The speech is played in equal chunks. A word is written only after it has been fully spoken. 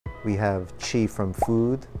We have qi from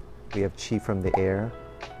food, we have qi from the air,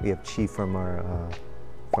 we have qi from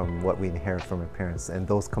from what we inherit from our parents, and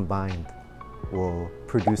those combined will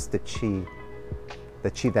produce the qi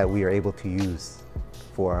that we are able to use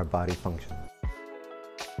for our body function.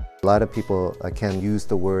 A lot of people can use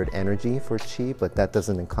the word energy for qi, but that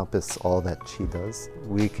doesn't encompass all that qi does.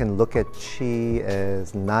 We can look at qi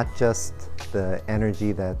as not just the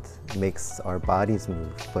energy that makes our bodies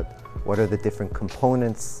move, but what are the different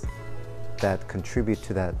components that contribute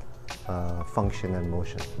to that function and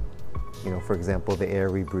motion. For example, the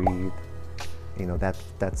air we breathe,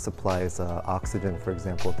 that supplies oxygen, for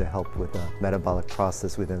example, to help with the metabolic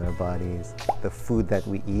process within our bodies. The food that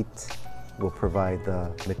we eat will provide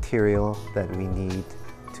the material that we need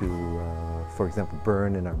to, for example,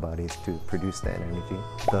 burn in our bodies to produce that energy.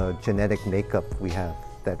 The genetic makeup we have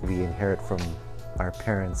that we inherit from our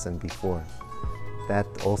parents and before, that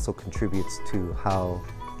also contributes to how,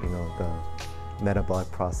 the metabolic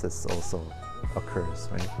process also occurs,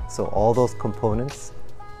 right? So all those components,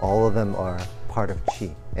 all of them are part of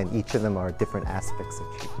qi, and each of them are different aspects of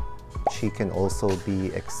qi. Qi can also be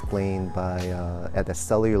explained by, at a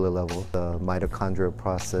cellular level, the mitochondrial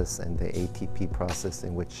process and the ATP process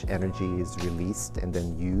in which energy is released and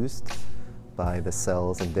then used by the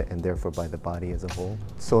cells and therefore by the body as a whole.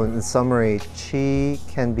 So in summary, qi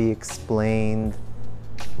can be explained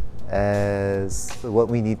as what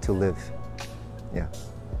we need to live. Yeah.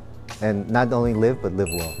 And not only live, but live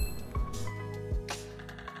well.